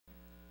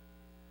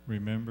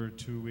remember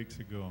 2 weeks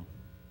ago,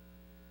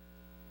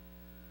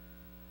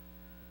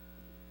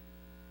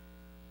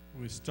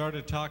 we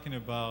started talking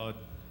about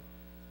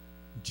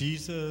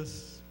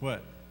Jesus,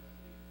 what?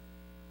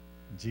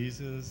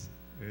 Jesus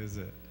is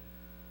it.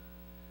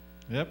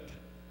 Yep.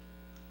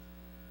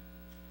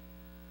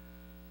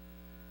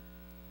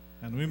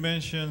 And we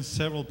mentioned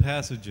several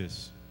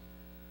passages.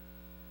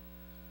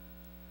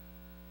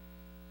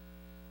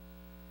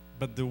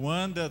 But the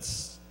one that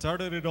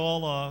started it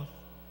all off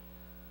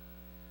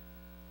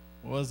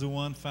was the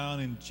one found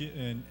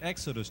in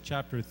Exodus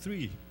chapter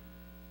 3,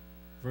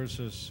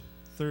 verses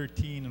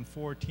 13 and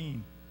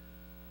 14.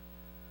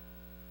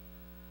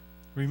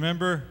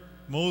 Remember,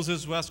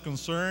 Moses was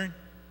concerned.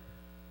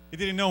 He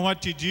didn't know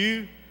what to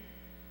do.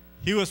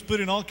 He was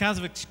putting all kinds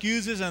of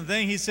excuses, and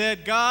then he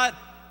said, God,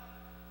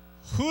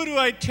 who do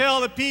I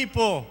tell the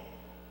people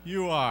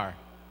you are?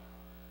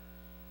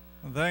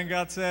 And then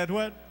God said,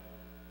 what?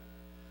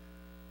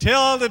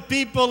 Tell the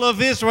people of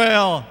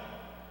Israel,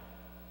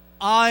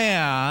 I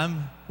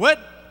am, what?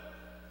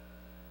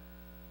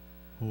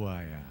 Who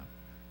I am.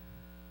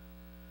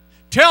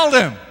 Tell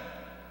them,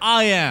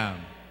 I am,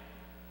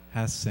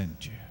 has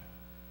sent you.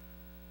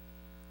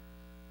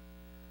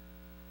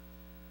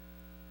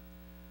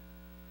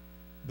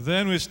 But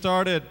then we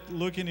started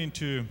looking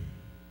into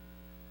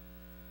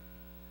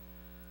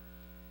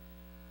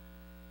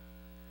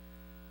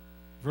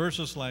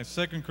verses like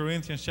 2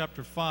 Corinthians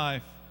chapter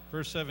 5,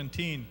 verse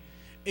 17.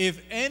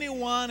 If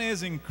anyone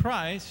is in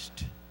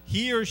Christ,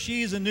 he or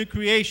she is a new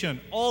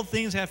creation. All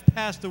things have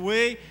passed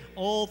away,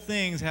 all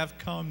things have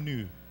come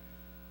new.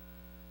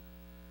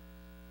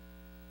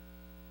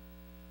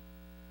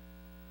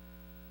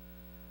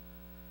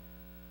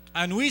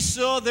 And we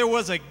saw there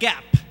was a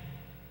gap.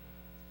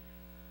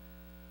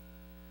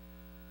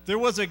 There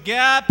was a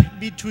gap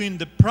between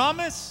the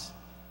promise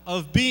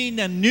of being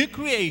a new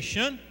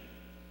creation,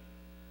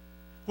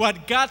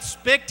 what God's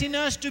expecting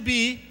us to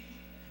be,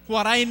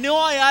 what I know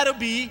I ought to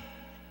be,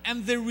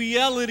 and the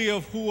reality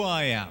of who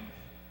I am.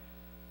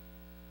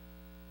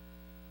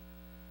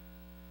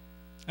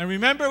 And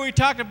remember, we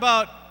talked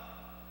about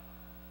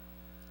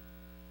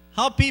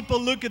how people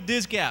look at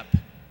this gap.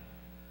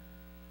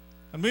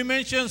 And we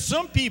mentioned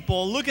some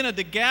people looking at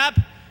the gap,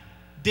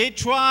 they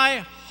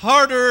try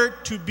harder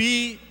to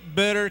be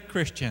better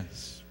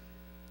Christians.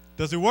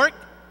 Does it work?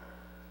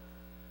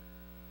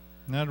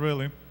 Not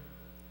really.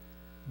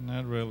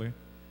 Not really.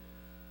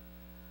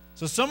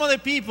 So some of the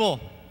people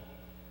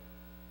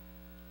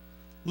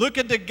look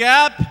at the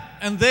gap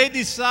and they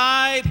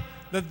decide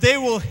that they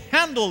will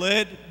handle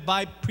it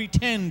by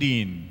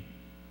pretending.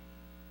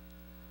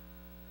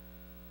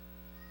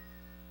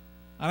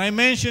 And I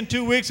mentioned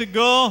 2 weeks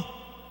ago,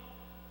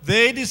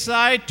 they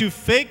decide to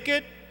fake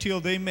it till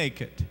they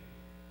make it.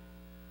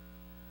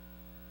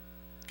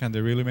 Can they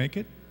really make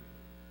it?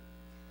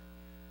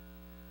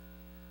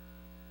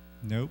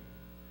 Nope.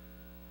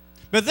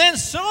 But then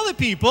some of the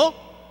people,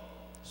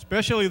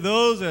 especially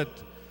those that,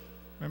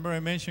 remember I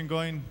mentioned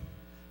going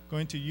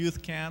to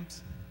youth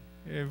camps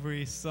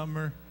every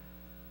summer,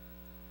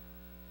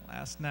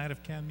 last night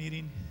of camp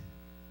meeting.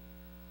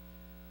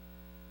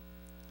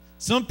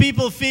 Some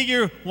people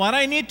figure what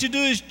I need to do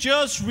is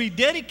just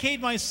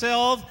rededicate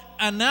myself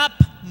and up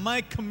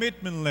my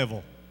commitment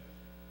level.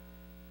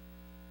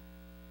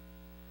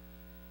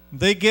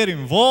 They get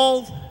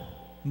involved,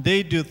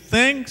 they do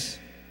things.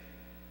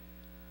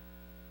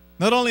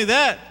 Not only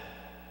that,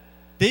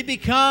 they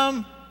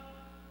become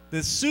the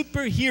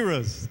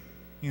superheroes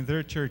in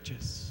their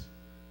churches.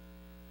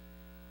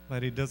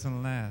 But it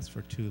doesn't last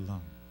for too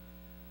long.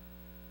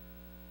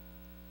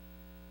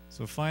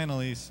 So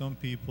finally, some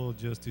people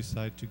just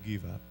decide to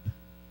give up.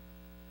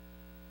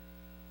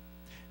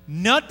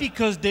 Not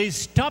because they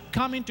stop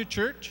coming to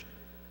church,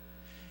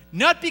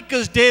 not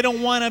because they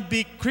don't want to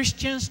be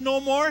Christians no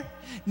more,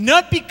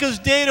 not because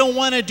they don't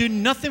want to do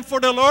nothing for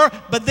the Lord,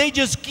 but they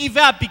just give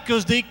up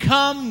because they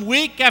come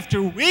week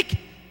after week.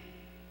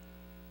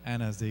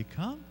 And as they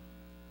come,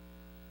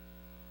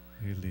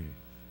 they leave.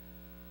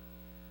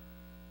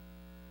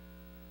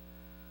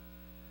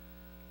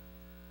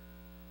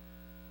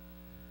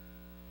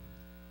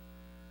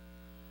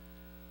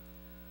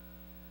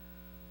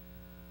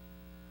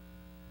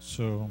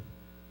 So,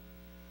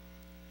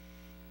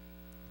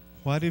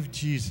 what if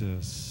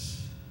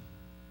Jesus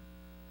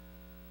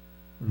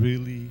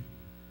really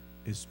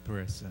is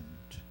present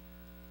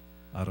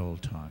at all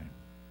times?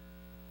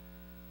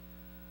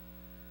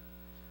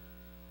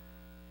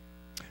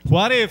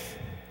 What if,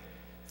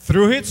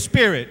 through His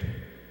Spirit,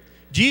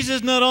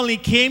 Jesus not only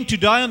came to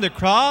die on the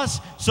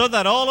cross so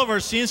that all of our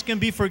sins can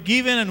be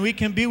forgiven and we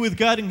can be with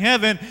God in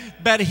heaven,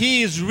 but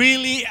He is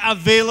really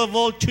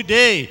available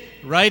today,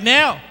 right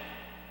now?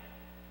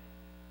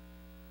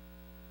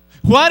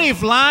 What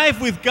if life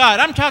with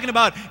God, I'm talking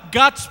about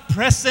God's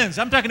presence,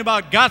 I'm talking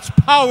about God's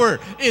power,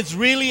 is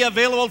really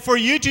available for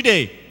you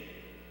today?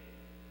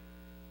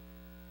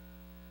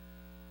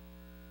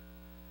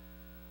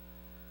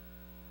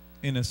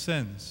 In a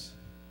sense,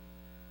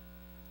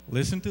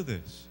 listen to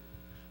this.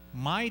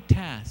 My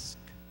task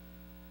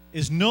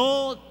is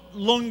no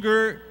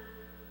longer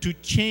to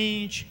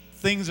change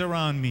things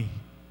around me.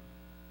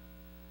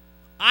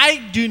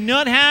 I do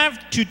not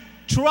have to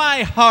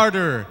try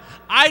harder.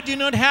 I do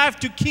not have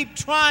to keep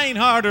trying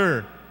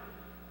harder.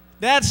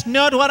 That's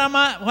not what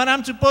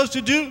I'm supposed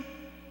to do.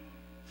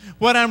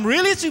 What I'm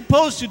really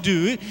supposed to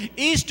do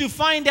is to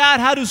find out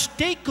how to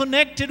stay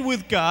connected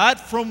with God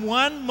from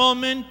one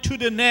moment to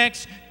the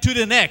next to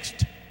the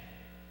next.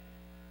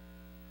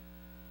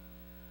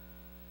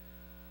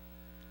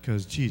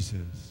 Because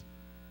Jesus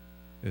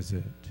is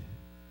it.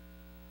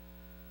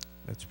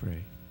 Let's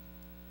pray.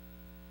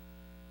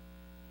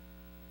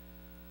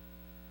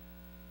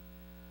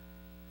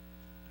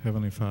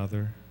 Heavenly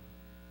Father,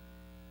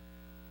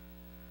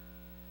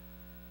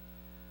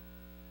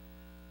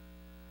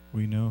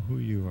 we know who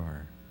you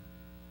are,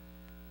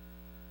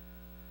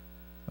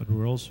 but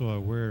we're also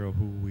aware of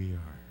who we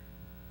are.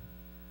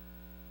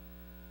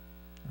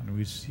 And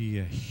we see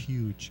a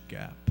huge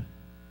gap.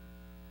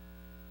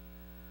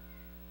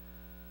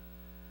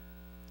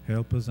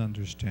 Help us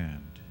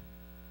understand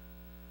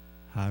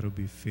how to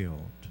be filled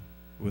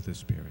with the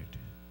Spirit.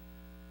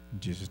 In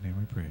Jesus' name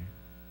we pray.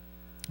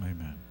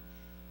 Amen.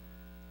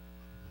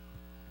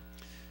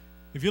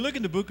 If you look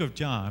in the book of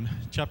John,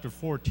 chapter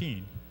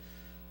 14,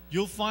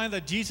 you'll find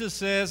that Jesus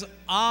says,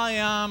 I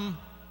am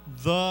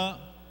the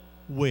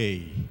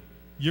way.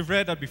 You've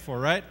read that before,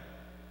 right?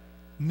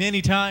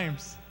 Many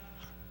times.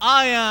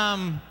 I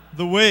am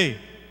the way.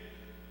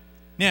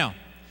 Now,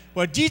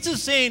 what Jesus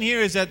is saying here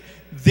is that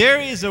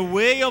there is a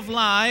way of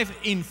life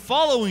in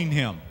following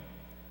Him.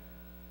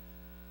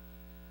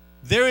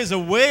 There is a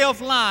way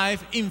of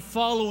life in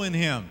following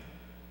Him.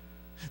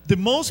 The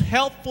most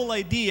helpful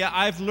idea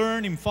I've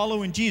learned in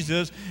following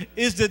Jesus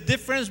is the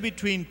difference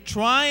between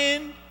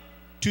trying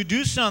to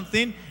do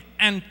something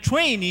and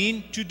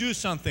training to do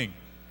something.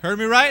 Heard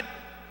me right?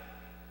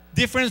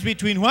 Difference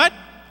between what?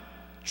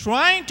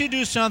 Trying to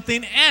do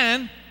something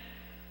and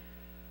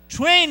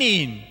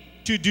training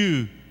to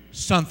do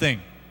something.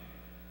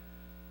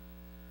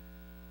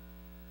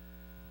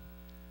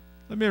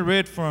 Let me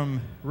read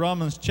from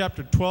Romans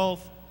chapter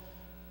 12,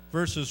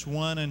 verses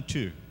 1 and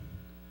 2.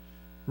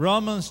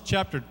 Romans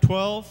chapter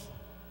 12,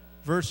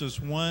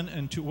 verses 1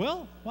 and 2.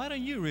 Well, why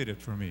don't you read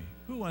it for me?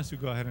 Who wants to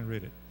go ahead and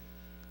read it?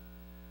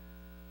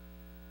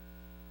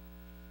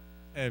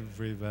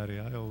 Everybody.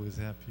 I always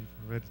have people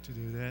ready to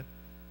do that.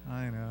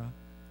 I know.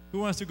 Who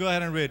wants to go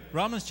ahead and read?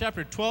 Romans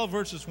chapter 12,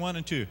 verses 1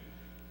 and 2.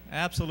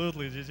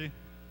 Absolutely, Gigi.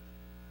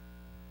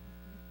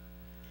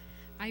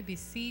 I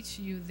beseech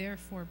you,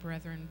 therefore,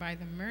 brethren, by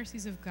the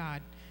mercies of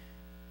God,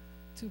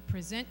 to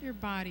present your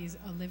bodies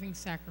a living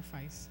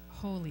sacrifice,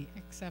 holy,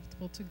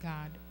 acceptable to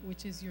God,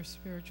 which is your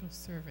spiritual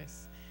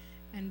service.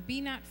 And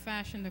be not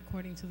fashioned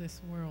according to this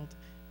world,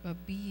 but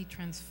be ye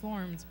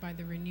transformed by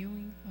the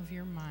renewing of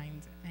your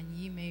mind, and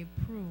ye may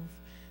prove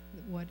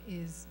what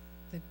is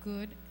the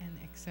good and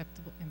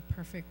acceptable and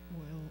perfect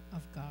will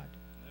of God.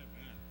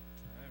 Amen.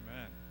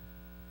 Amen.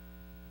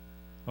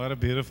 What a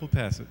beautiful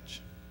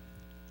passage.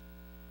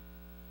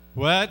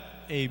 What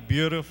a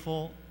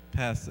beautiful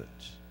passage.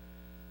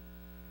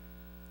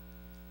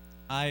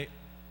 I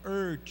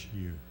urge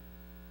you.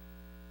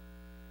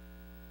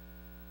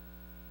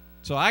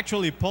 So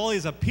actually, Paul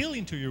is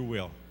appealing to your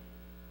will,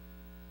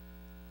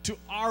 to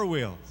our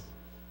wills,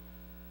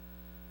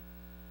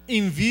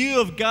 in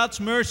view of God's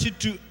mercy,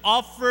 to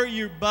offer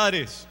your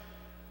bodies.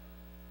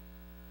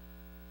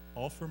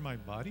 Offer my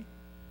body?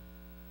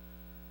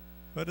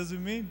 What does it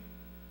mean?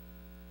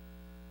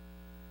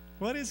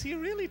 What is he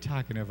really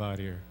talking about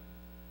here?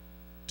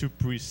 To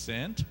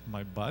present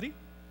my body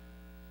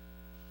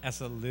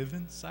as a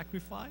living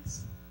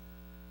sacrifice?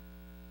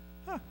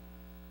 Huh.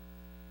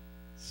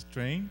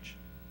 Strange.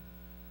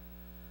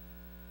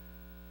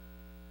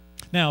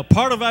 Now,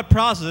 part of that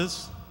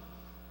process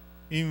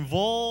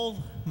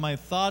involved my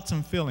thoughts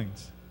and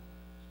feelings.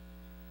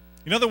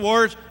 In other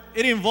words,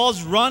 it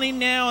involves running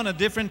now on a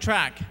different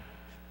track,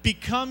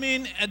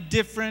 becoming a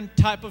different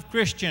type of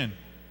Christian.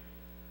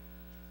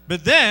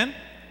 But then,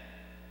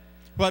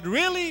 what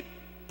really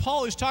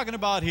Paul is talking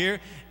about here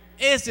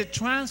is a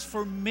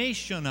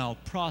transformational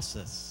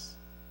process.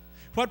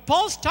 What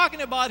Paul's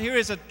talking about here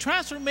is a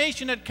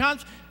transformation that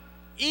comes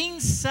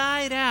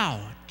inside out.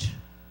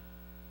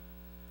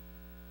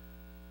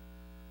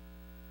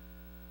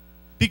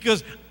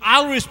 Because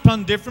I'll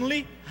respond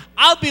differently.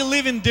 I'll be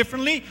living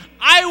differently.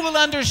 I will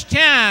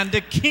understand the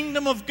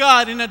kingdom of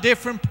God in a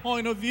different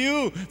point of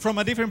view. From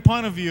a different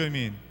point of view, I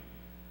mean.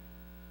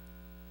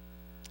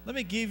 Let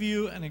me give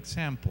you an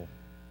example.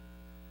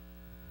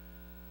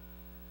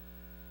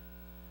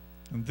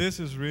 And this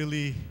is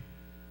really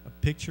a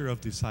picture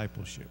of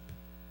discipleship.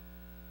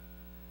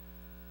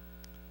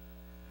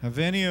 Have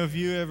any of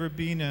you ever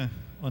been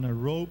on a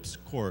ropes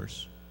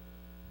course?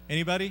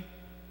 Anybody?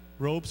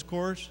 Ropes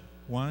course?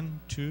 1,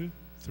 2,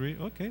 3.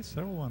 Okay,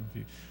 several one of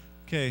you.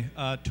 Okay,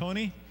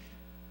 Tony,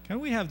 can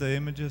we have the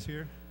images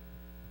here?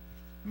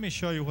 Let me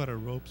show you what a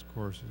ropes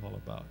course is all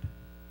about,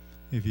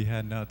 if you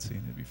had not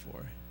seen it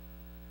before.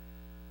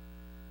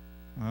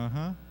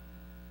 Uh-huh.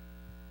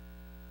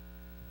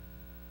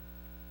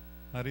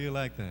 How do you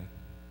like that?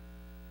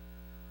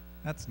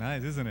 That's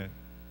nice, isn't it?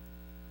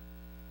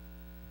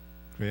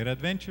 Great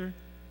adventure.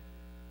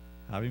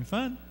 Having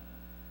fun.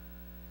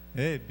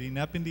 Hey, being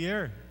up in the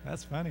air.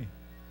 That's funny.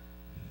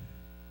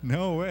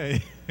 No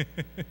way.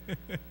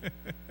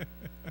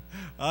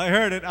 I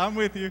heard it. I'm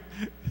with you.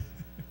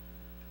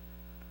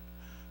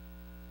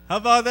 How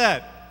about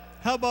that?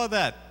 How about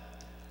that?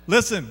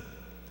 Listen.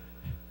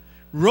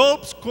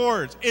 Ropes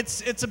course.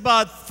 It's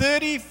about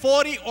 30,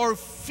 40, or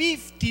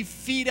 50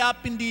 feet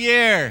up in the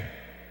air.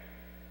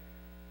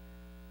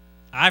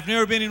 I've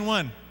never been in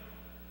one.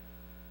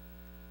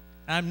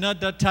 I'm not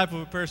that type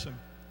of a person.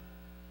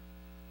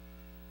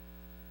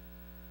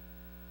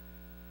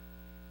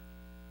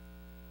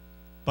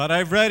 But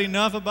I've read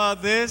enough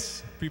about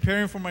this,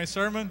 preparing for my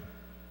sermon,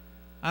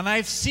 and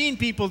I've seen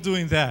people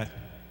doing that.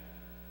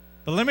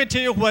 But let me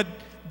tell you what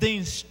the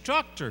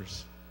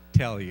instructors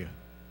tell you.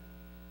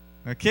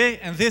 Okay?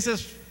 And this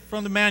is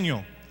from the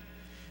manual.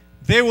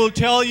 They will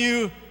tell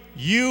you,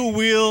 you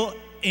will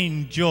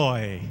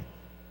enjoy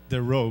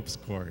the ropes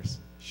course.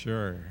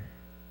 Sure.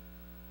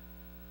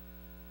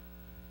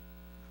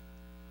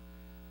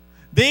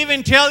 They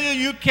even tell you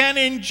you can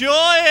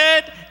enjoy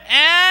it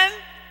and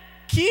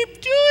keep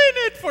doing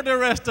it for the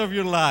rest of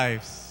your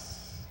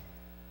lives.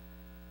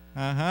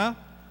 Now,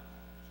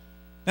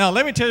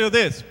 let me tell you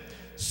this.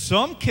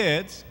 Some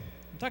kids,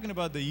 I'm talking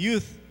about the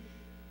youth,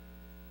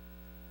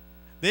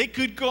 they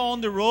could go on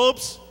the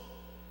ropes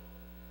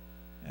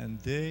and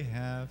they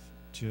have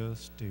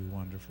just a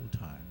wonderful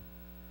time.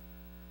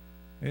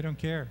 They don't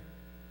care.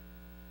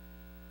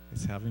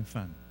 It's having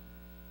fun.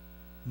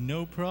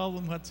 No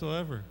problem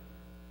whatsoever.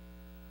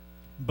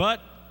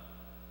 But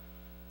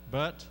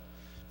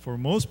for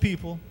most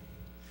people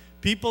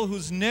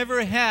who's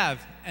never have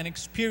an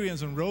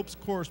experience on ropes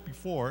course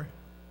before,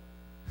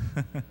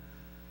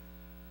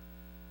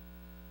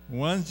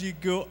 once you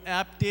go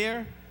up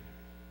there,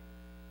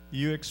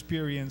 you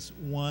experience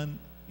one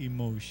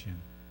emotion.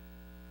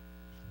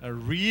 A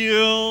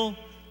real,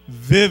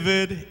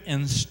 vivid,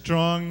 and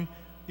strong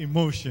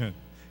emotion.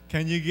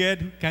 Can you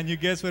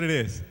guess what it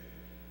is?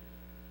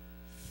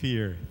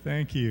 Fear.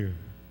 Thank you.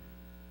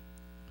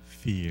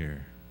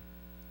 Fear.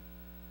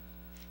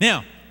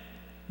 Now,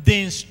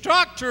 the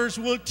instructors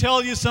will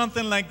tell you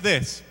something like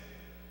this.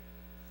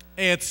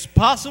 It's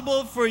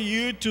possible for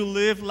you to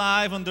live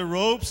life on the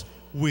ropes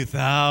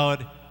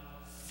without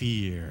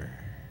fear.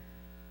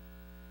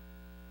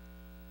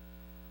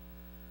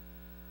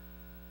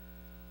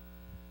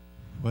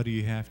 What do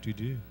you have to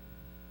do?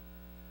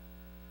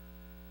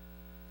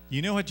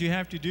 You know what you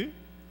have to do?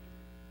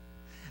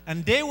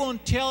 And they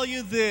won't tell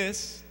you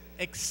this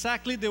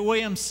exactly the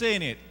way I'm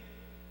saying it,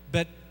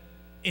 but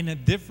in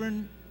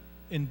different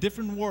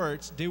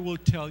words, they will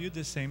tell you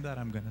the same that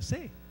I'm going to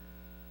say.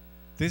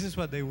 This is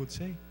what they would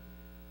say.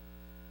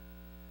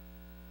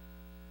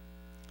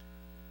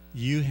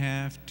 You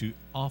have to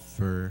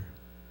offer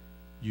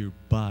your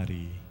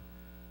body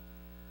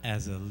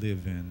as a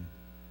living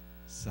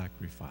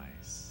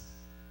sacrifice.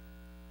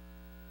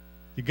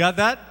 You got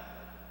that?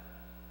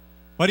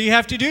 What do you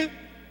have to do?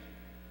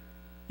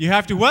 You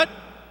have to what?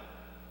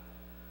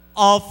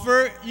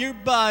 Offer your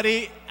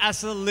body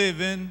as a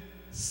living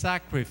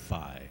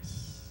sacrifice.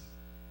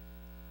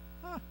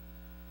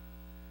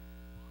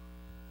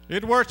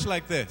 It works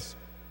like this.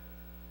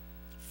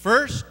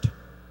 First,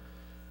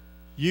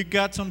 you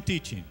got some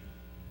teaching.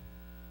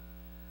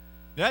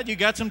 Yeah, you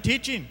got some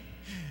teaching.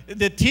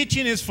 The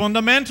teaching is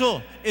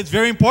fundamental. It's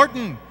very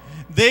important.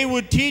 They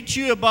would teach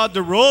you about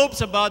the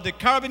ropes, about the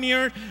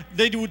carabiner.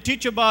 They would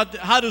teach you about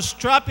how to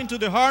strap into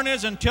the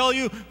harness and tell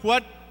you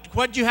what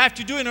you have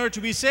to do in order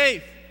to be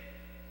safe.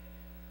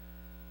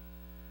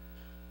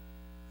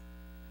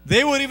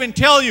 They would even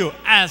tell you,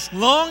 as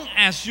long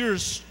as you're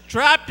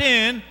strapped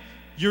in,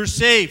 you're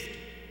safe.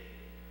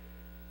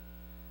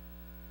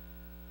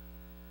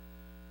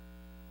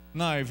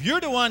 Now, if you're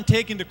the one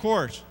taking the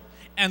course,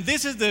 and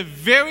this is the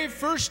very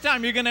first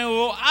time you're going to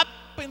go up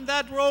in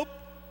that rope,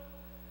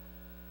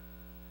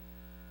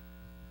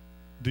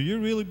 do you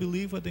really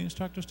believe what the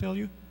instructors tell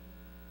you?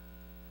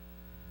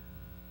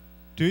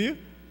 Do you?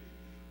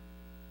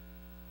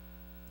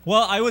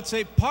 Well, I would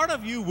say part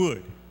of you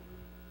would.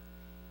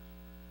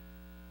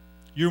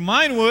 Your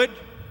mind would.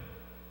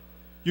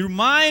 Your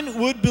mind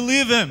would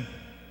believe him.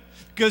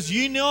 Because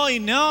you know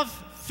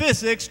enough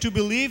physics to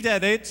believe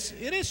that it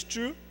is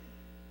true.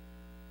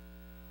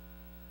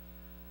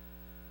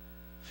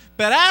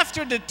 But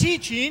after the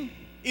teaching,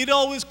 it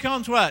always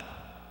comes what?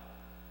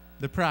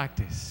 The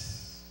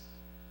practice.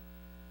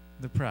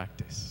 The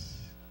practice.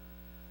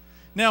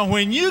 Now,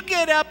 when you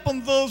get up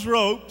on those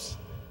ropes,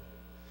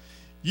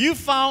 you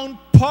found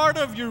part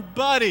of your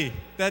body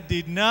that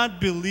did not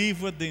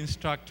believe what the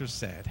instructor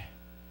said.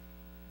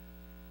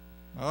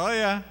 Oh,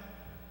 yeah.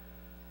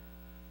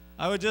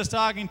 I was just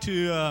talking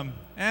to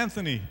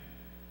Anthony.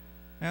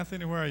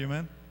 Anthony, where are you,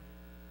 man?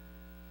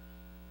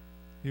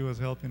 He was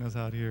helping us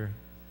out here.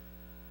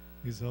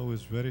 He's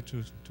always ready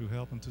to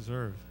help and to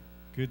serve.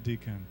 Good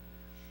deacon.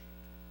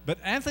 But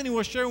Anthony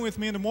was sharing with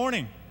me in the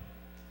morning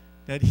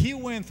that he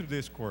went through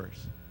this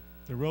course,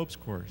 the ropes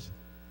course.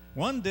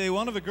 One day,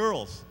 one of the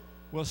girls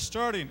was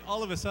starting.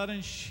 All of a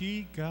sudden,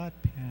 she got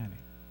panicked.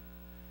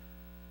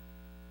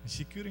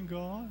 She couldn't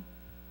go on.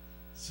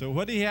 So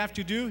what did he have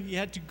to do? He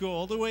had to go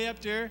all the way up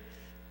there,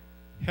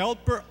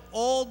 help her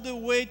all the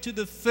way to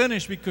the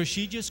finish because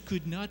she just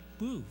could not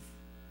move.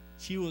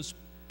 She was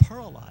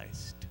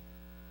paralyzed.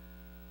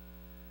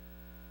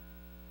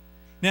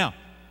 Now,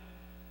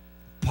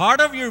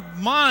 part of your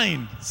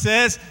mind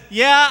says,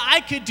 yeah,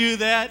 I could do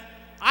that.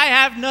 I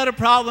have not a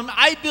problem.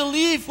 I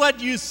believe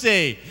what you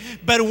say.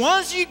 But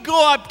once you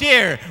go up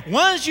there,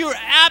 once you're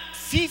up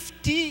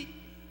 50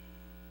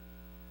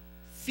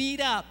 feet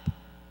up,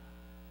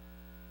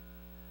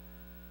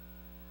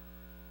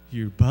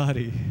 your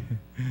body,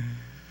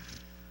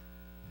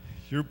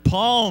 your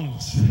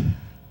palms,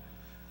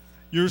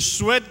 your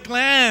sweat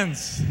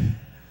glands,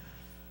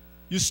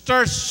 you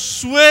start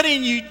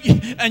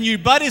sweating, and your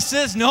body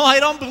says, no, I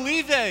don't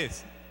believe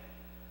this.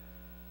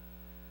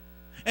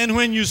 And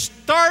when you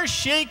start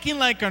shaking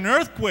like an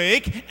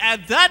earthquake,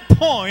 at that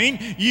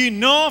point, you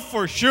know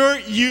for sure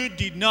you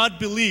did not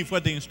believe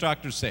what the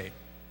instructors say.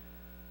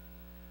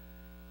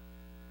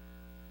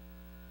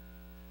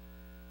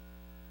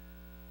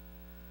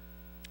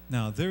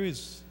 Now, there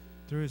is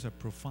a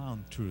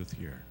profound truth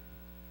here.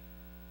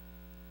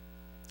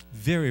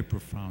 Very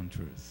profound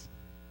truth.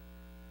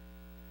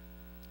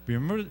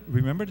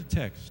 Remember the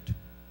text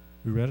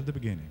we read at the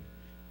beginning.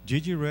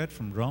 Gigi read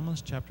from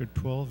Romans chapter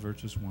 12,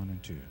 verses 1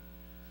 and 2.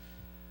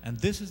 And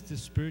this is the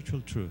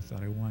spiritual truth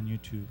that I want you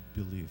to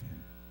believe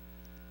in.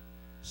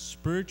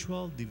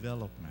 Spiritual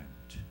development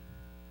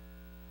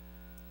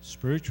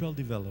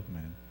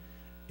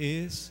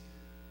is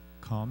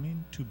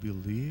coming to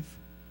believe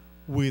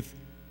with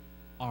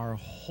our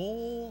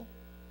whole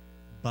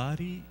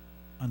body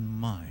and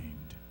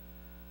mind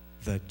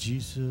that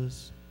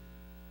Jesus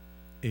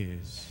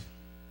is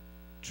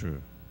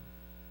true.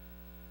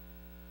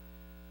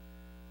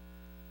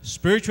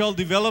 Spiritual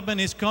development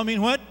is coming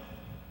what?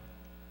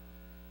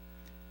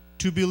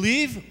 To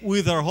believe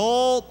with our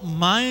whole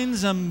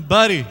minds and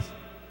bodies.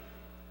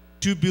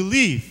 To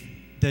believe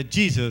that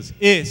Jesus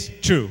is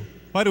true.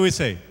 What do we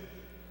say?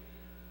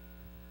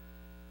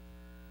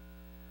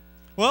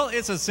 Well,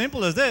 it's as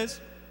simple as this.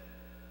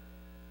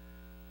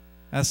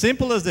 As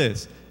simple as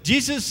this.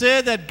 Jesus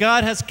said that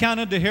God has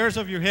counted the hairs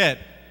of your head.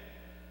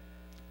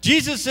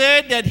 Jesus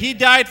said that He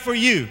died for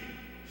you.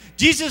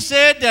 Jesus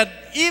said that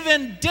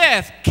even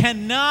death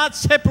cannot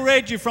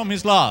separate you from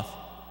His love.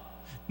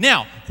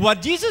 Now,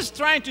 what Jesus is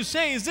trying to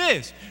say is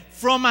this: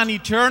 from an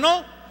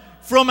eternal,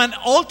 from an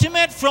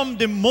ultimate, from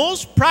the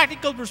most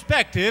practical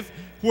perspective,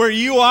 where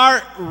you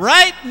are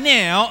right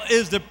now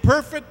is the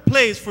perfect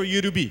place for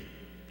you to be.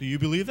 Do you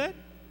believe that?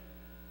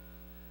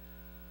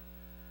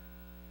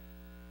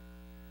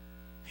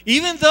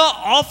 Even though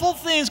awful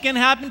things can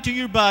happen to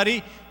your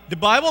body, the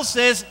Bible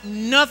says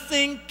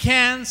nothing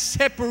can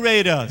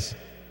separate us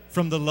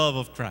from the love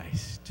of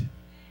Christ.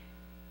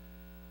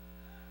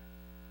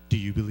 Do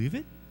you believe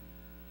it?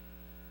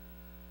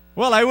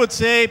 Well, I would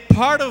say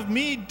part of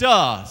me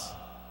does,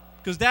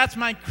 because that's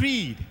my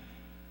creed.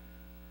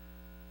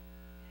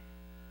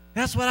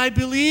 That's what I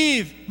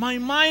believe. My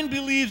mind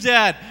believes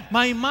that.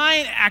 My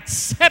mind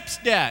accepts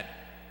that.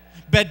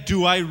 But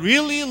do I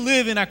really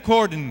live in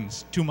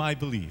accordance to my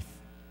belief?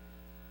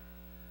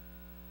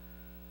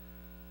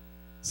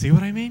 See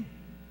what I mean?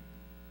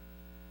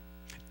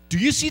 Do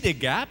you see the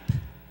gap?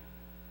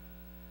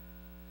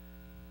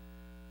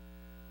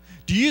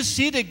 Do you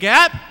see the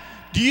gap?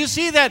 Do you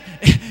see that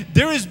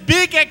there is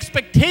big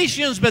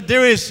expectations, but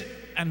there is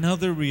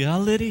another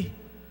reality?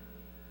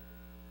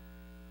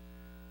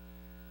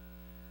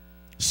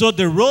 So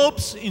the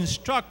ropes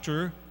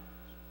instructor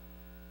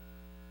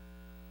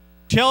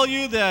tell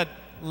you that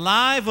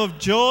life of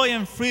joy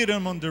and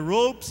freedom on the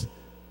ropes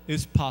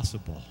is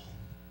possible.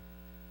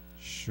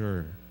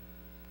 Sure.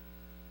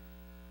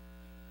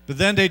 But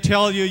then they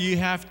tell you you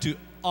have to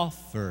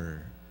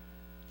offer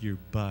your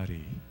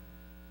body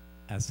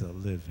as a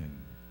living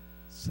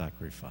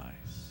sacrifice.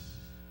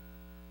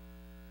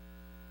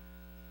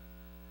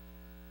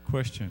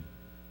 Question: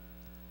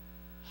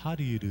 how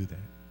do you do that?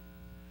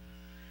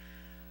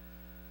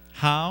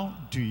 How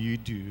do you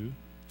do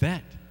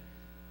that?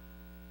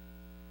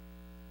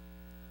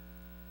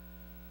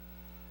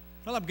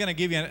 Well, I'm going to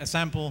give you a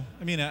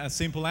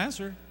simple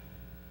answer.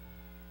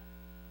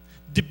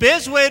 The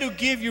best way to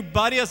give your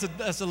body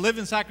as a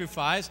living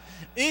sacrifice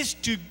is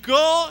to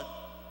go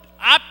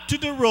up to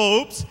the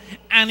ropes,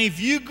 and if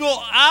you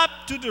go up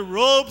to the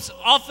ropes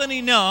often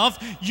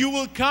enough, you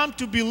will come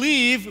to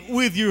believe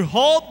with your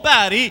whole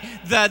body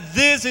that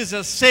this is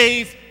a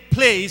safe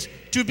place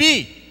to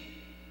be.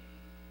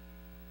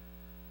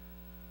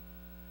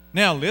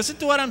 Now, listen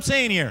to what I'm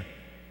saying here.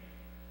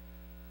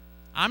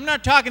 I'm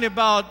not talking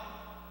about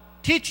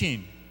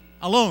teaching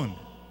alone.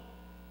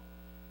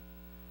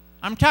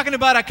 I'm talking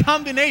about a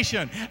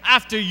combination.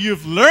 After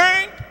you've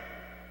learned,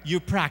 you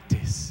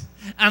practice.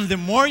 And the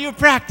more you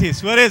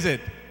practice, what is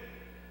it?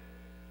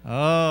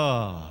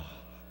 Oh.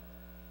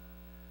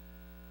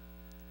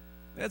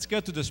 Let's go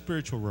to the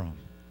spiritual realm.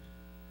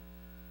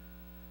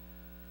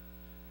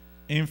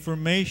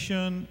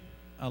 Information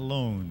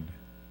alone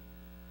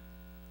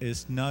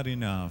is not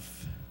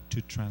enough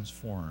to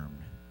transform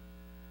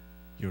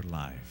your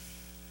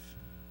life.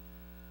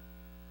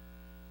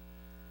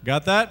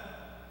 Got that?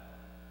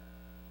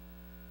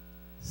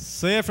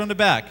 Say it from the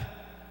back.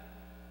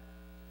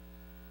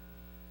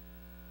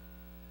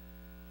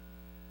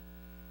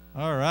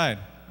 All right.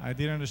 I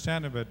didn't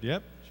understand it, but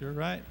yep, you're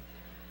right.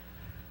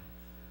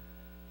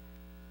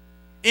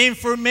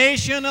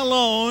 Information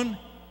alone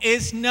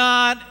is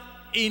not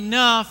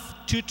enough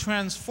to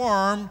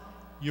transform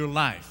your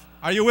life.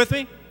 Are you with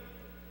me?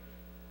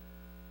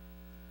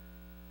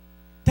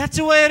 That's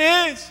the way it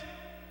is.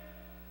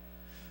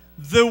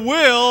 The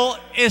will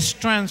is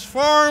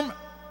transformed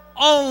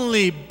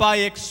only by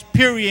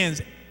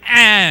experience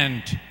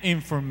and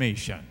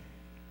information.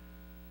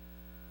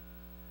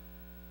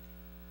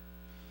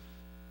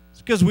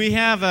 It's because we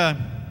have a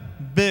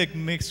big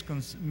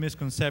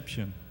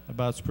misconception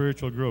about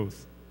spiritual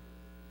growth.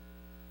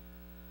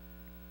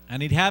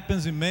 And it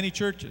happens in many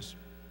churches.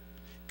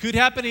 Could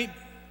happen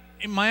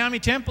in Miami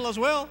Temple as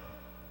well.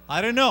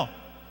 I don't know.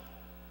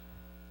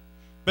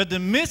 But the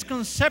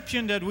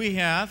misconception that we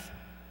have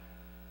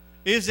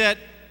is that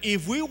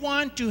if we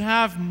want to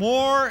have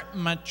more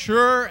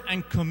mature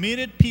and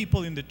committed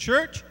people in the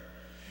church,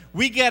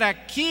 we gotta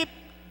keep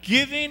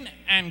giving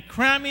and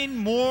cramming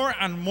more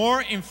and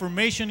more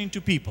information into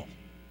people.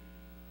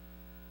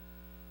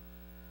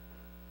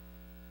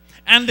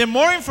 And the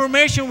more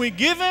information we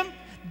give them,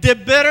 the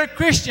better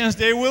Christians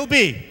they will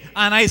be.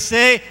 And I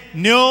say,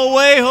 no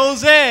way,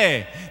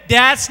 Jose.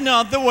 That's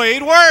not the way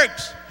it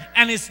works.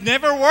 And it's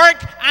never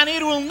worked, and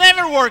it will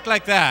never work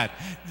like that.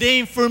 The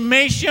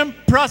information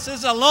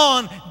process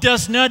alone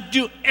does not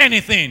do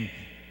anything.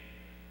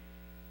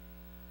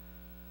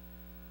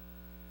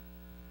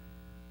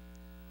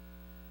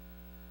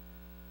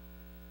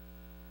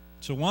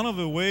 So one of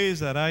the ways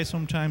that I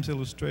sometimes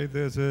illustrate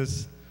this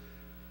is,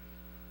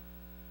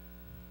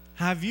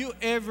 have you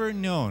ever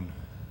known,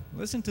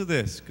 listen to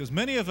this, because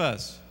many of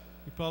us,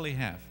 you probably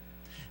have,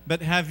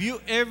 but have you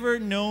ever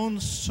known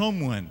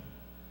someone,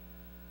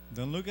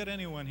 don't look at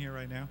anyone here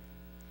right now,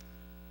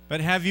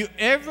 but have you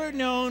ever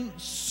known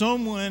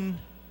someone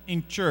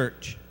in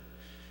church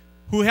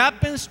who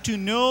happens to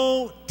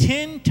know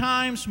 10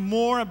 times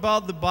more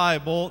about the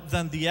Bible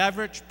than the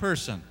average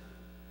person?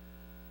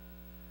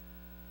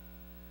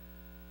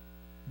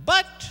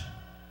 But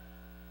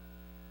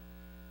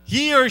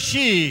he or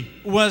she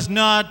was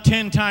not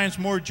 10 times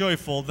more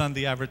joyful than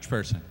the average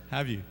person.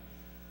 Have you?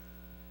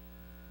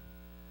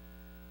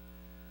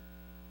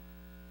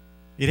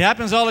 It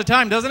happens all the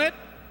time, doesn't it?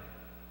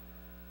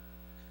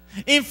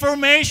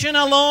 Information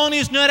alone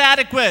is not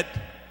adequate.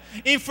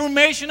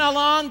 Information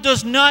alone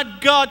does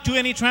not go to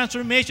any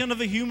transformation of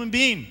a human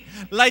being.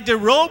 Like the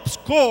ropes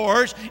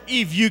course,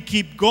 if you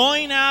keep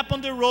going up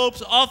on the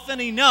ropes often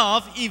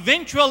enough,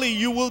 eventually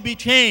you will be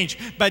changed.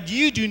 But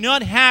you do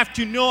not have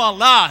to know a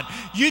lot.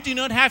 You do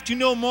not have to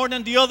know more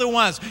than the other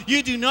ones.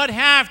 You do not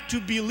have to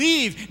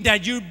believe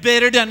that you're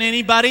better than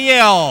anybody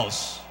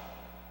else.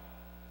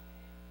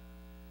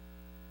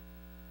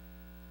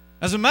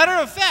 As a matter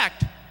of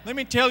fact, let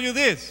me tell you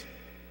this.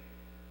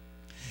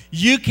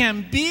 You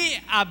can be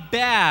a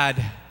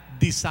bad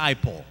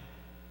disciple.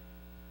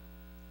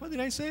 What did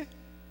I say?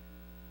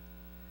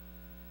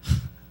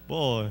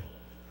 Boy,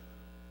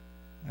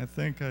 I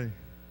think I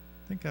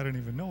don't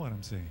even know what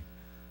I'm saying.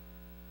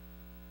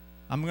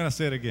 I'm going to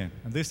say it again.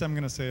 And this time I'm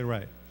going to say it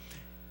right.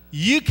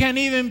 You can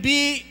even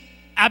be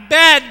a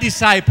bad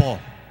disciple.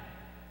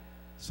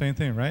 Same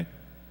thing, right?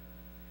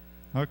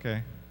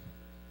 Okay.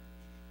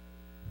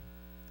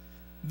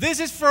 This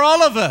is for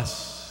all of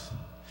us.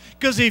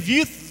 Because if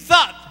you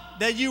thought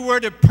that you were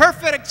the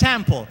perfect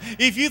example,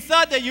 if you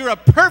thought that you're a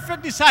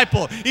perfect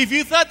disciple, if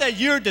you thought that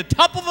you're the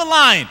top of the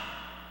line,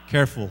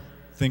 careful,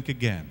 think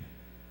again.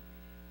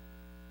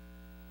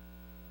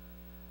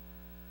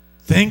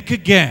 Think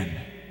again.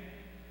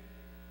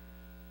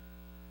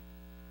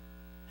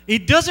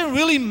 It doesn't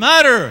really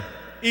matter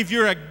if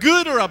you're a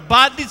good or a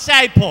bad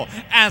disciple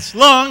as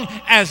long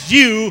as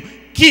you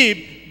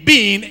keep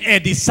being a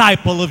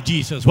disciple of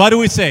Jesus. What do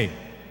we say?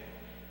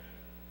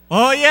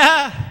 Oh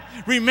yeah.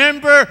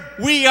 Remember,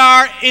 we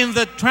are in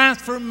the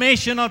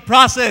transformational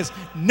process.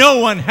 No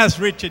one has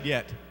reached it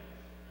yet.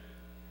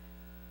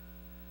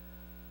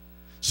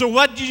 So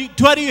what do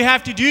you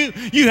have to do?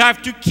 You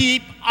have to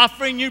keep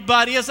offering your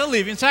body as a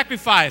living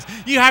sacrifice.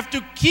 You have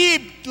to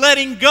keep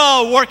letting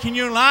go work in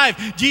your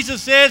life.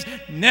 Jesus says,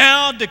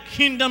 now the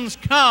kingdom's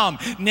come.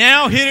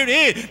 Now here it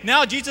is.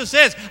 Now Jesus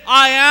says,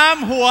 I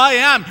am who I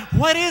am.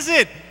 What is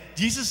it?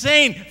 Jesus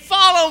saying,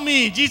 follow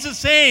me. Jesus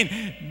saying,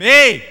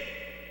 hey,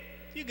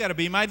 you got to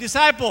be my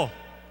disciple.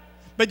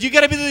 But you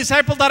got to be the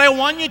disciple that I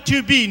want you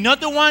to be,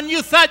 not the one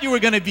you thought you were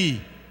going to be.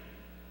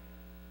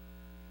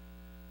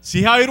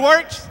 See how it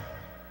works?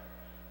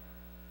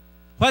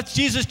 What's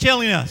Jesus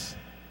telling us?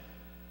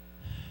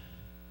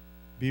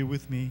 Be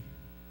with me.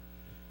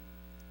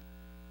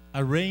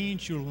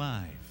 Arrange your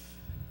life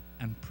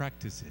and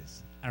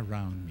practices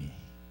around me.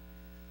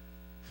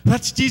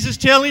 What's Jesus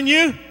telling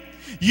you?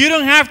 You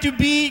don't have to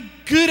be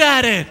good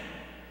at it.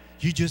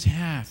 You just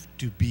have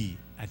to be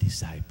a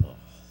disciple.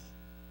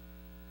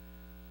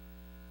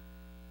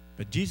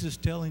 But Jesus is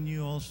telling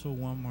you also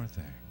one more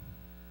thing.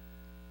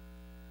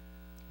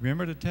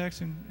 Remember the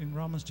text in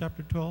Romans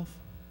chapter 12?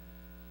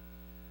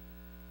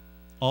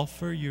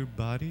 Offer your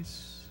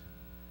bodies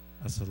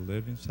as a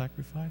living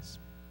sacrifice.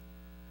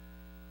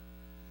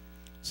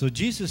 So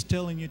Jesus is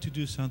telling you to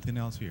do something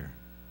else here.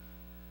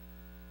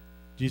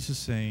 Jesus is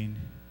saying,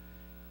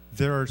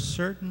 there are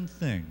certain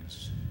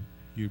things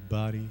your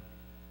body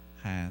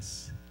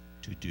has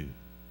to do.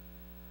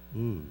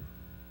 Ooh,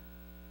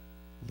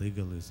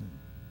 legalism.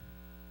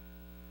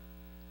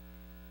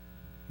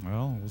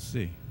 Well, we'll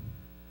see.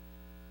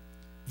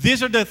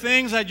 These are the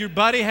things that your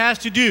body has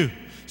to do.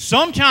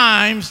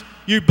 Sometimes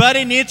your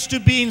body needs to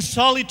be in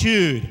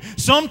solitude.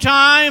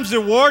 Sometimes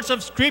the words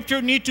of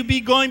Scripture need to be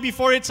going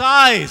before its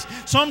eyes.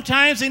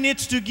 Sometimes it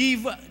needs to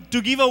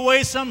give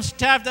away some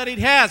stuff that it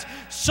has.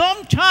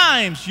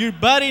 Sometimes your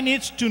body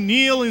needs to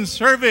kneel in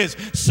service.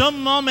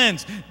 Some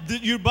moments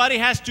your body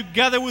has to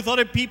gather with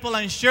other people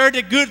and share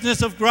the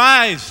goodness of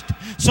Christ.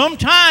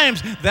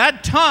 Sometimes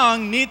that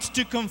tongue needs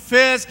to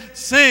confess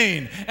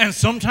sin. And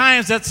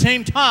sometimes that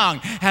same tongue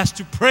has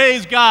to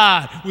praise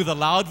God with a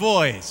loud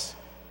voice.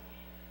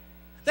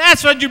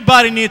 That's what your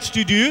body needs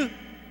to do.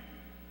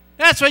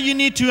 That's what you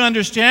need to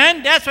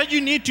understand. That's what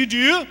you need to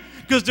do.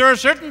 Because there are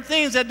certain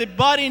things that the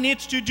body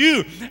needs to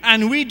do.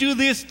 And we do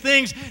these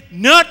things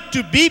not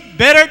to be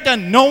better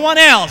than no one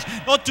else,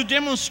 or to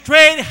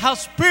demonstrate how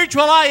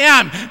spiritual I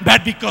am,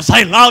 but because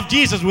I love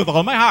Jesus with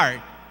all my heart.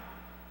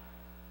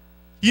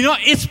 You know,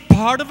 it's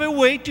part of a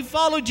way to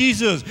follow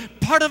Jesus,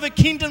 part of a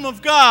kingdom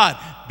of God,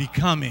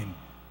 becoming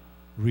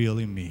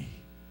really me.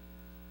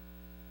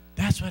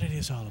 That's what it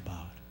is all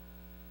about.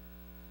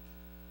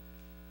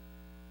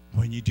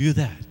 When you do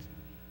that,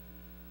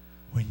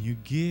 when you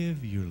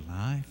give your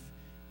life,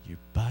 your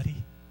body,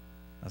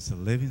 as a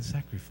living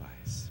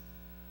sacrifice,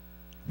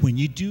 when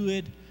you do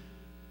it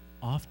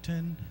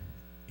often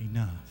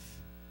enough,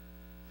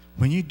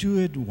 when you do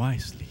it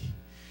wisely,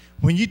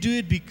 when you do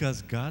it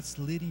because God's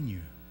leading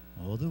you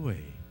all the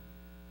way,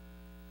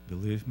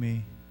 believe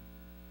me,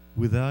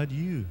 without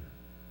you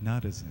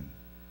noticing,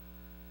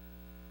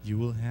 you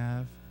will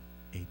have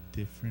a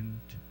different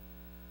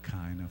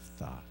kind of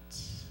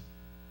thoughts.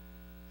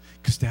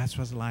 Because that's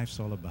what life's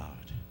all about.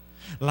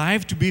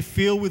 Life to be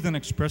filled with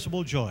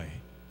inexpressible joy.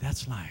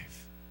 That's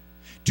life.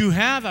 To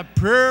have a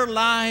prayer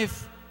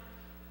life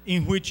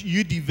in which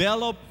you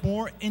develop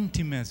more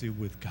intimacy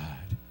with God.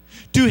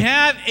 To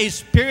have a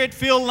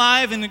spirit-filled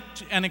life and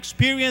an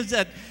experience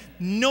that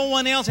no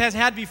one else has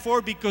had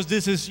before, because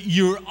this is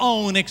your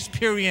own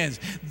experience.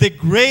 The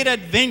great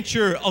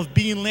adventure of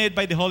being led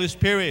by the Holy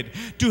Spirit.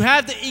 To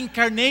have the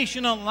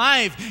incarnational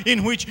life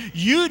in which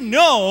you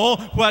know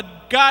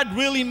what God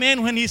really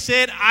meant when He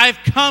said, I've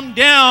come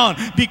down.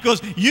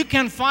 Because you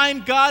can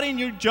find God in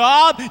your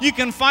job. You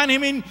can find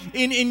Him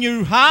in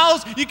your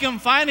house. You can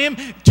find Him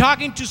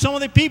talking to some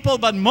of the people.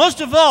 But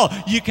most of all,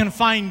 you can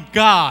find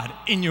God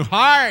in your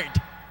heart.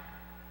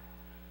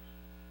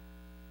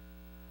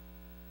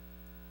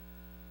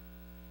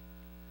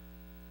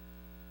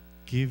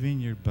 Giving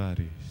your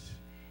bodies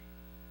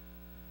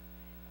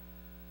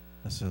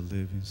as a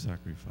living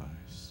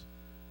sacrifice.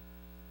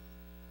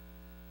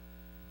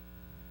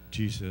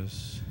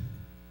 Jesus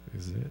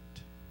is it.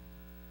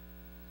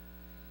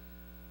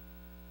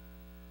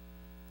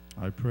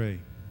 I pray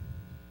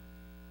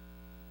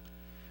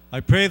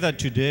that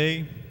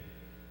today,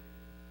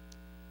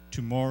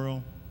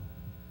 tomorrow,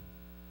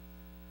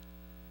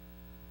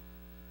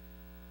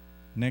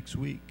 next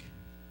week,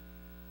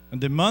 and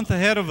the month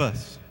ahead of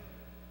us,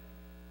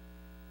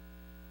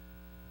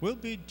 we'll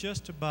be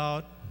just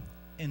about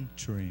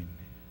entering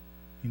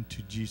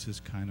into Jesus'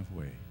 kind of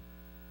way.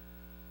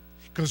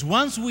 Because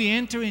once we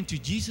enter into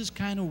Jesus'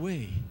 kind of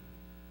way,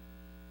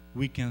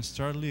 we can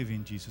start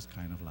living Jesus'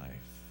 kind of life.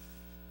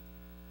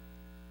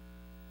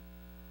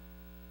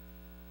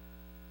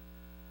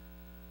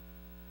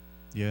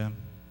 Yeah,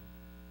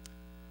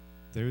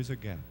 there is a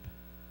gap.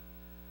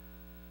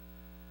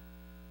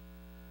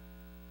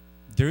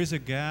 There is a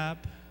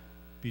gap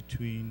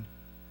between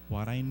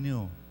what I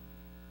know,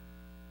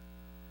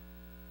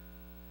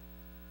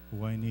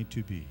 who I need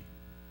to be,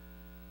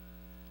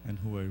 and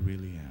who I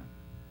really am.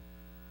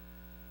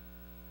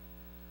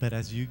 But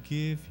as you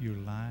give your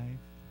life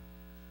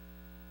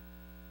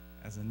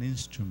as an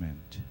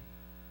instrument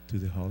to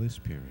the Holy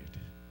Spirit,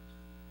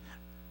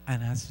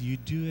 and as you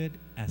do it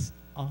as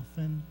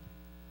often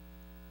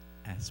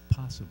as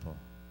possible,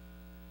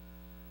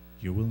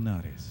 you will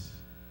notice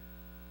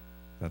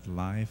that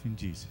life in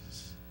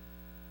Jesus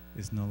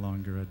is no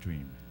longer a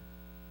dream,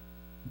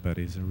 but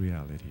is a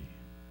reality,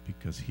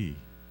 because He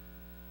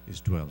is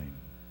dwelling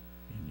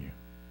in you.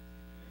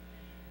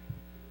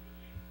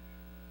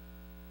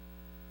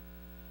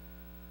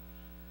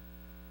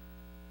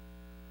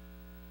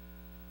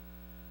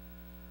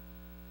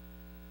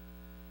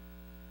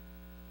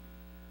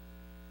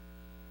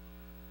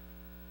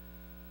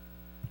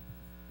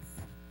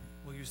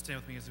 Will you stand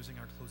with me as we sing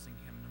our closing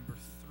hymn, number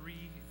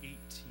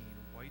 318,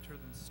 Whiter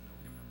Than Snow,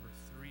 hymn number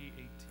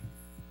 318.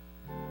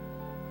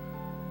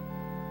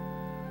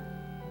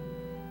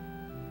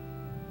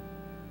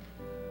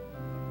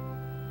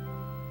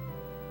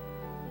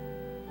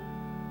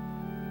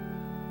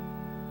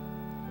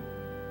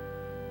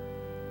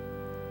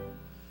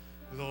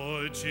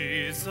 Lord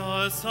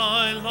Jesus,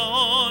 I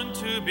long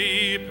to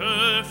be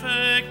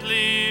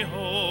perfectly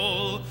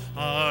whole.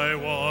 I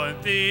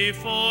want thee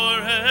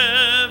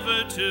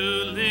forever to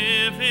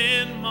live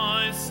in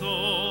my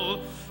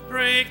soul.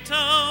 Break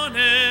down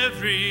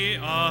every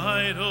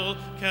idol,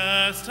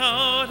 cast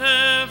out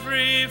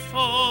every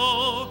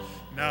foe.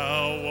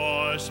 Now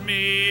wash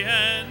me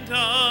and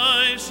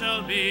I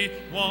shall be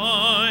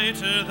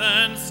whiter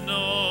than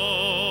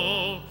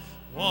snow.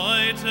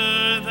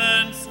 Whiter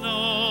than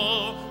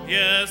snow,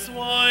 yes,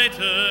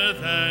 whiter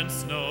than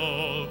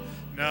snow.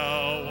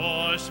 Now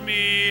wash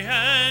me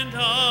and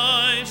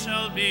I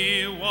shall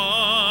be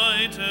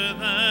whiter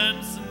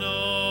than snow.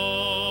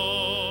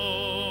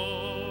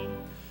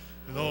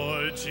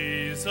 Lord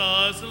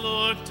Jesus,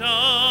 look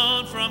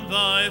down from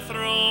thy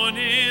throne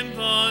in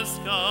the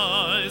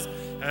skies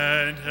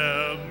and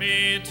help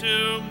me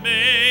to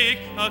make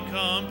a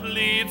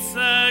complete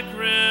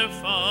sacrifice.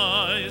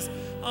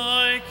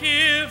 I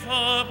give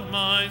up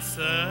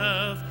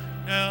myself,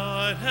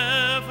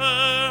 whatever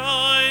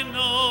I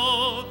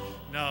know.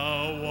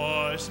 Now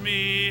wash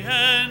me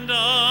and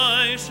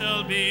I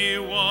shall be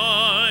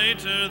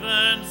whiter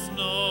than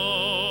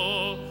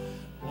snow.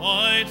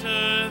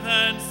 Whiter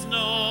than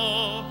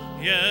snow,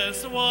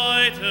 yes,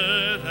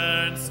 whiter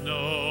than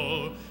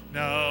snow.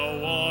 Now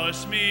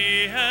wash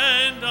me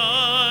and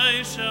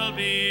I shall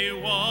be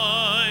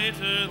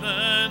whiter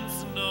than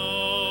snow.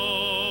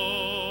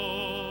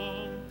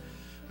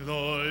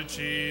 Lord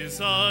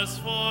Jesus,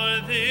 for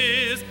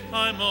this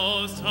I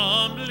most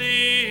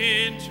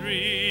humbly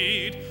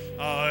entreat.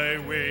 I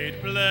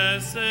wait,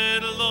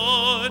 blessed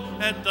Lord,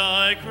 at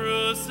thy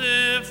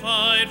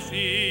crucified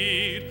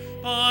feet.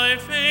 By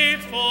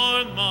faith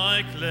for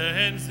my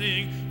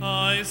cleansing,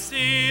 I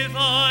see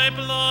thy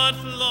blood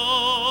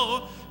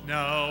flow.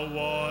 Now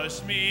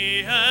wash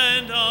me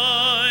and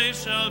I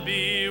shall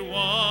be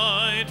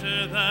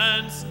whiter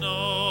than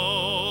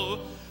snow.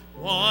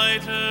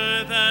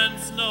 Whiter than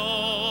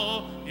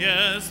snow,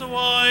 yes,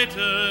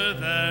 whiter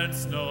than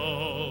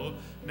snow.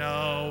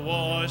 Now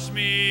wash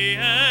me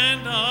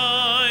and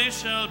I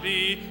shall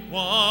be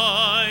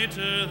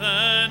whiter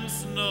than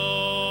snow.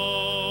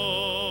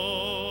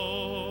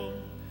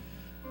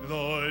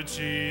 Lord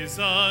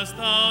Jesus,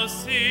 thou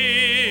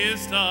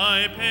seest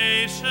I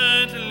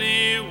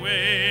patiently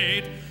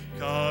wait.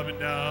 Come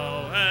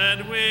now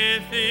and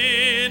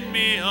within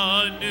me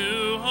a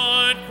new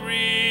heart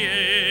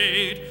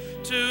create.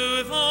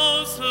 To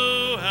those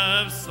who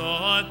have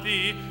sought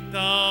thee,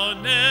 thou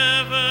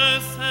never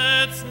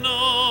saidst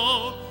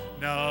no.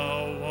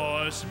 Now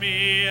wash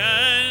me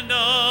and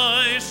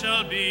I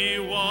shall be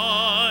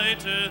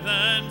whiter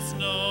than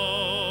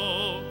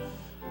snow.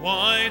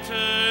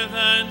 Whiter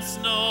than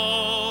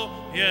snow,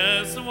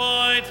 yes,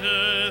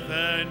 whiter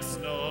than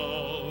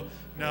snow.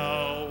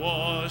 Now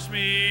wash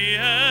me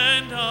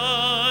and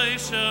I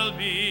shall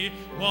be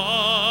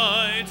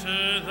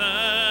whiter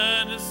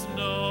than snow.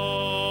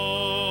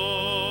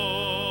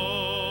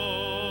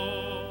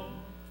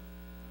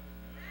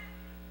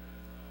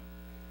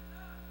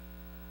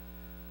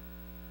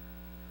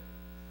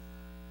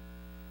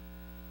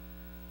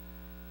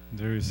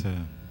 There is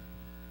a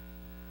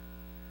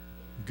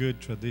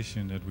good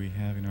tradition that we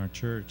have in our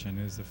church, and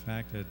it's the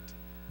fact that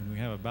when we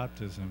have a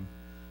baptism,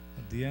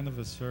 at the end of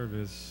the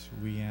service,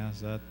 we ask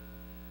that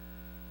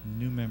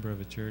new member of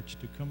a church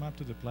to come up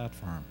to the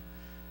platform,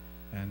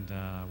 and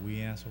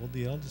we ask all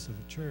the elders of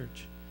the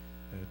church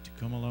to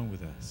come along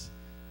with us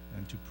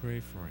and to pray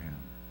for him.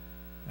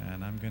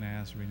 And I'm going to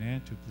ask Renee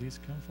to please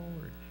come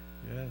forward.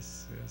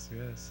 Yes, yes,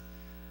 yes.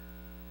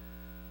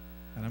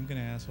 And I'm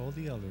going to ask all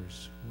the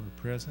elders who are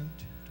present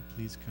to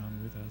please come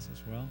with us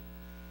as well.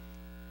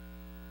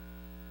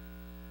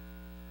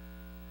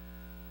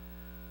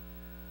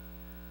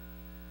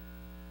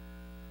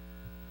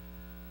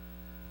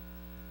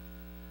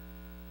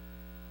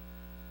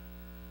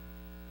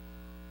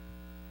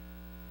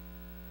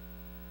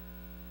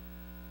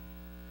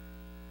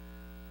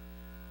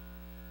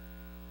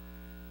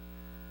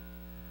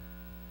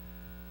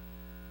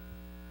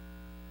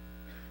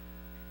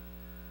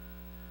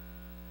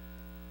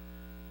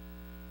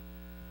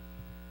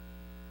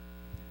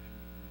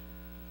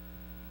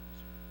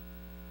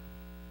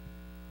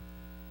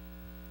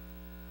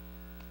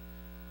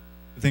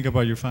 Think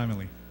about your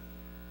family.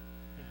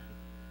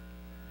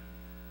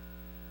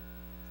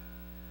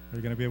 Are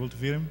you going to be able to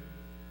feed him?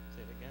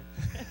 Say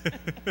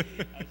it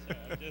again.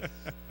 I'm just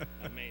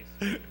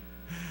amazed.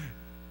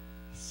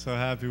 So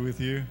happy with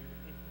you.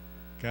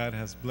 God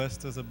has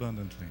blessed us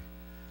abundantly.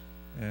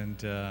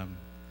 And,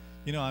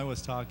 I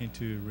was talking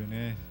to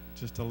Renee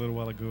just a little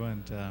while ago,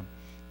 and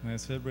I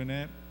said,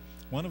 Renee,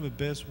 one of the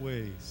best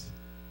ways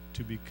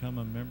to become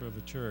a member of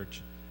a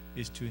church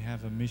is to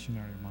have a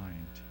missionary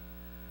mind.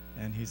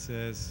 and he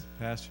says,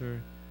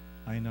 Pastor,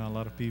 I know a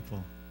lot of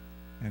people,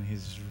 and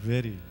he's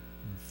ready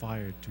and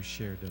fired to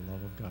share the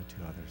love of God to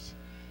others.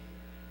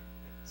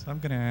 So I'm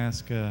going to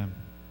ask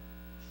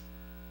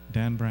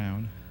Dan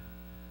Brown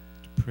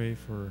to pray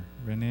for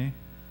Renee.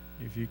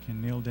 If you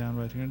can kneel down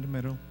right here in the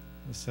middle,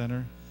 the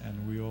center,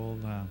 and we all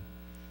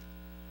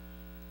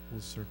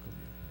will circle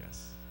you.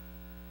 Yes.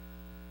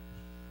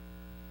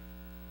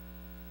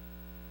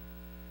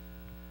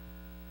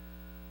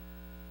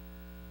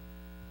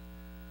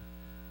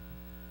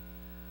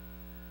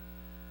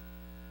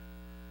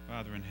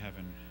 Father in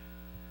heaven,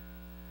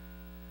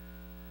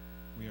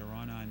 we are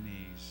on our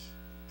knees,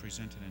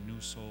 presenting a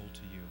new soul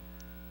to you.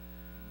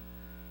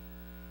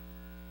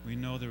 We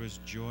know there is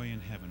joy in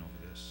heaven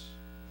over this.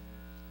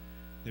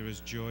 There is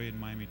joy in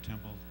Miami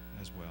Temple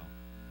as well.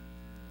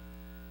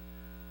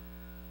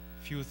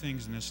 Few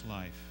things in this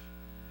life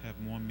have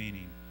more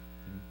meaning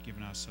than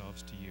giving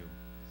ourselves to you.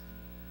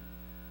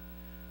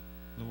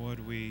 Lord,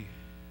 we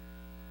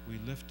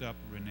lift up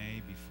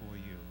Renee before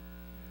you.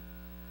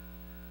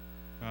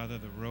 Father,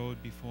 the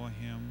road before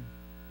him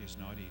is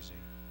not easy.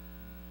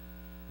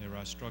 There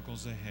are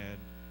struggles ahead.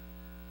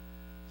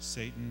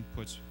 Satan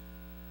puts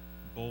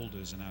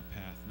boulders in our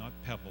path, not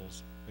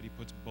pebbles, but he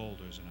puts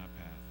boulders in our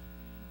path.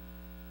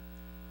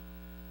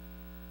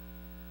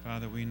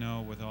 Father, we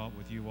know with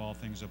you all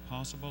things are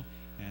possible,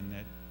 and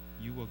that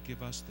you will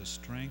give us the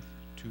strength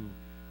to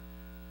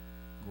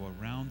go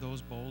around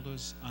those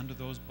boulders, under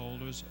those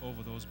boulders,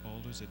 over those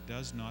boulders. It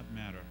does not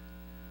matter,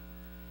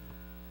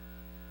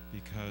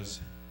 because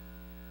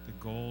the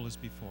goal is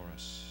before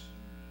us.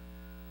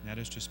 And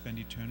that is to spend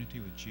eternity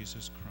with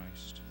Jesus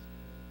Christ.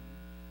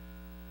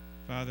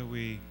 Father,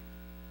 we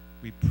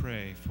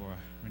pray for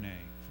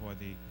Renee,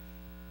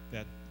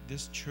 that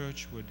this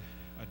church would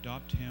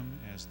adopt him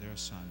as their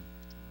son.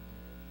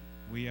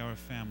 We are a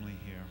family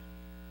here.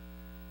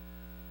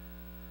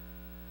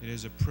 It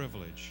is a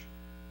privilege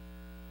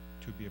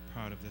to be a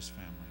part of this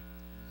family.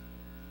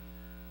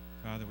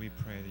 Father, we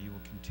pray that you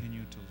will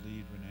continue to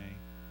lead Renee,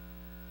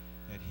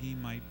 that he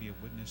might be a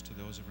witness to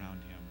those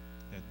around him,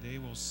 that they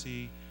will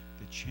see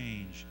the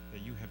change,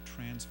 that you have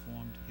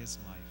transformed his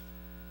life.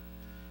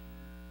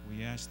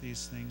 We ask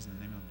these things in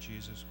the name of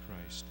Jesus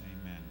Christ.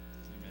 Amen.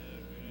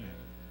 Amen.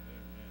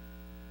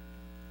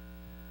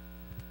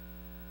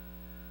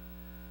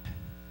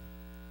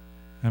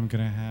 I'm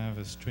going to have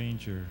a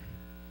stranger,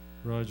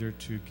 Roger,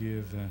 to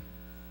give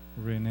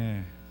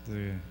Renee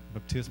the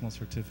baptismal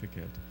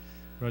certificate.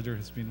 Roger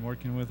has been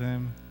working with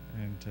him,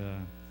 and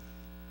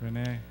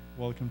Renee,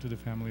 welcome to the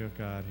family of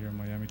God here in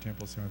Miami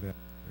Temple Seventh-day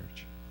Adventist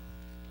Church.